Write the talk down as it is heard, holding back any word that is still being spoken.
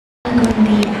algún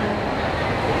día,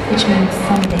 which means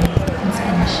someday in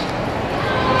Spanish.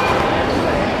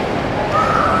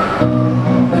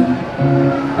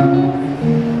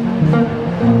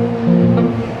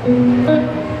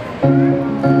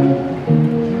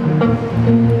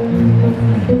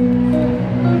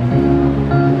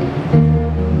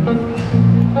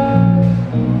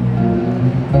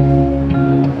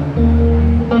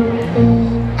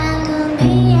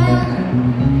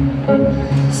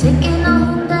 Sé que nos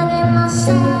juntaremos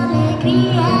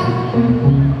alegría.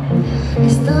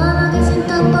 Es todo lo que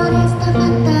siento por esta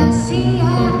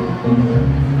fantasía.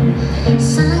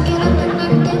 Solo quiero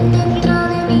tenerte dentro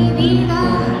de mi vida,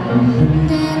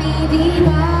 de mi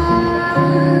vida.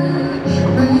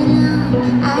 My love,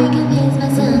 I convince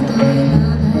myself that we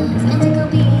lovers, mystical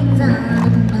beings on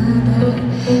another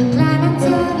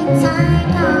planetary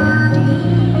timeline.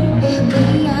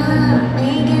 We are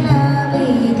making love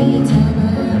with each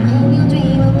other. When you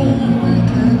dream of me, we'll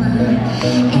cover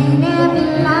in every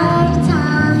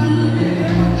lifetime.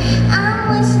 I'm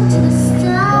wishing to the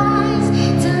stars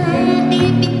to let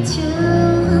it be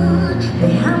true.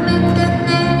 Déjame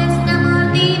tener este amor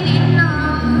divino.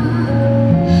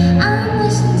 I'm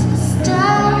wishing to the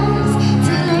stars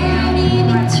to let it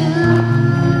be true.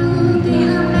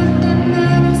 Déjame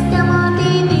tener este amor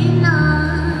divino.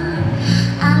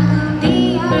 Algún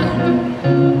día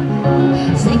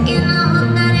sé que nos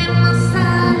juntaremos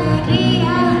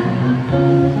alegría.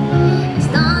 Es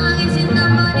todo lo que siento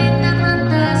por esta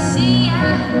fantasía.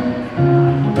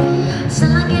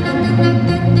 Solo quiero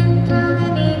tenerte dentro de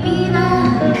mi vida,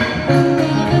 de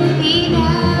mi vida.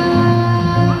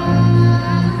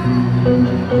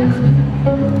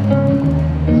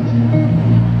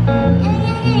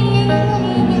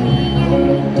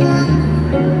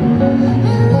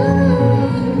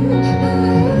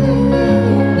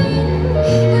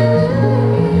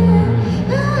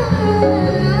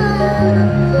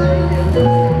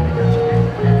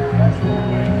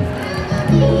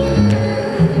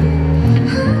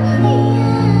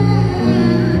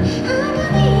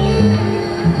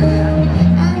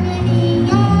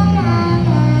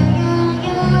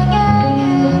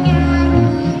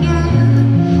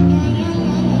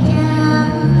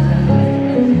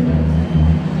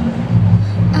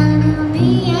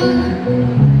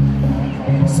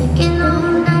 Sé que nos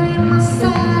juntaremos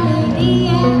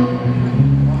alegría.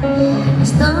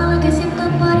 Es todo lo que siento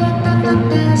por esta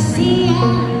fantasía.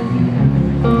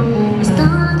 Es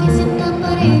todo lo que siento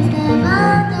por esta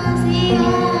fantasía.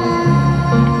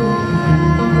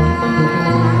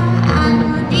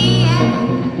 Algún día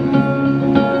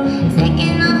sé que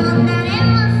nos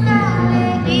juntaremos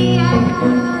alegría.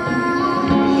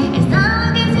 Es todo lo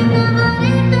que siento por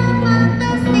esta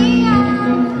fantasía.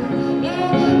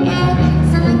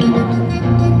 Solo quiero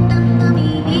tenerte tanto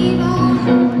mi vida,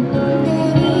 de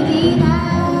mi vida,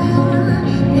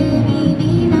 de mi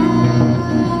vida,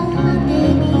 de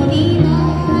mi vida,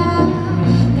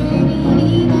 de mi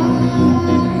vida,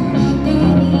 de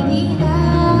mi vida,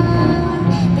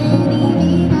 de mi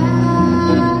vida,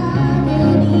 de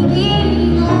mi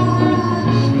vida,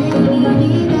 de mi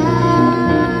vida.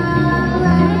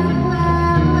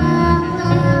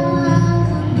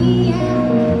 Algún día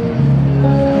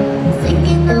sé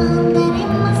que nos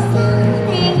juntaremos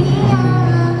alegría.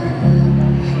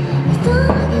 Es todo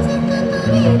lo que siento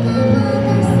por esta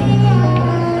fantasía.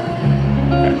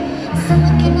 Solo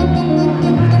quiero tenerte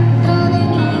dentro de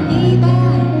mi vida,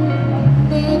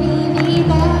 de mi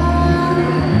vida.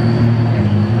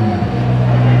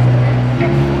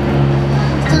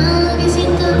 Es todo lo que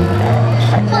siento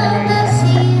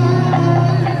fantasía.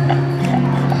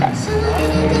 Solo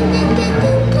quiero tenerte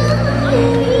dentro de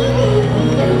mi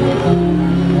vida,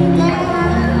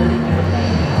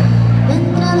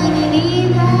 dentro de mi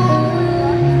vida,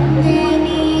 de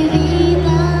mi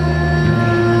vida.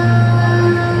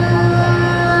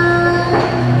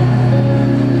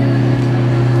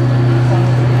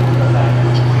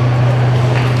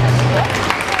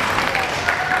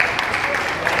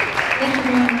 Thank you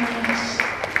very much.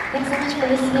 Thanks so much for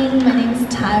listening. My name is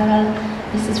TYRA.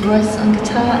 This is Royce on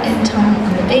guitar and Tom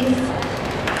on the bass.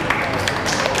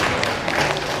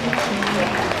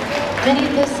 Many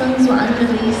of those songs were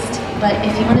unreleased, but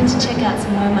if you wanted to check out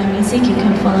some more of my music, you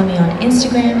can follow me on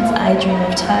Instagram. It's I Dream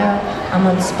of TYRA. I'm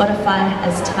on Spotify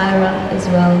as TYRA as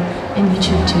well, and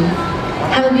YouTube too.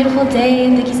 Have a beautiful day,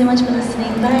 and thank you so much for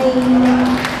listening.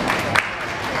 Bye.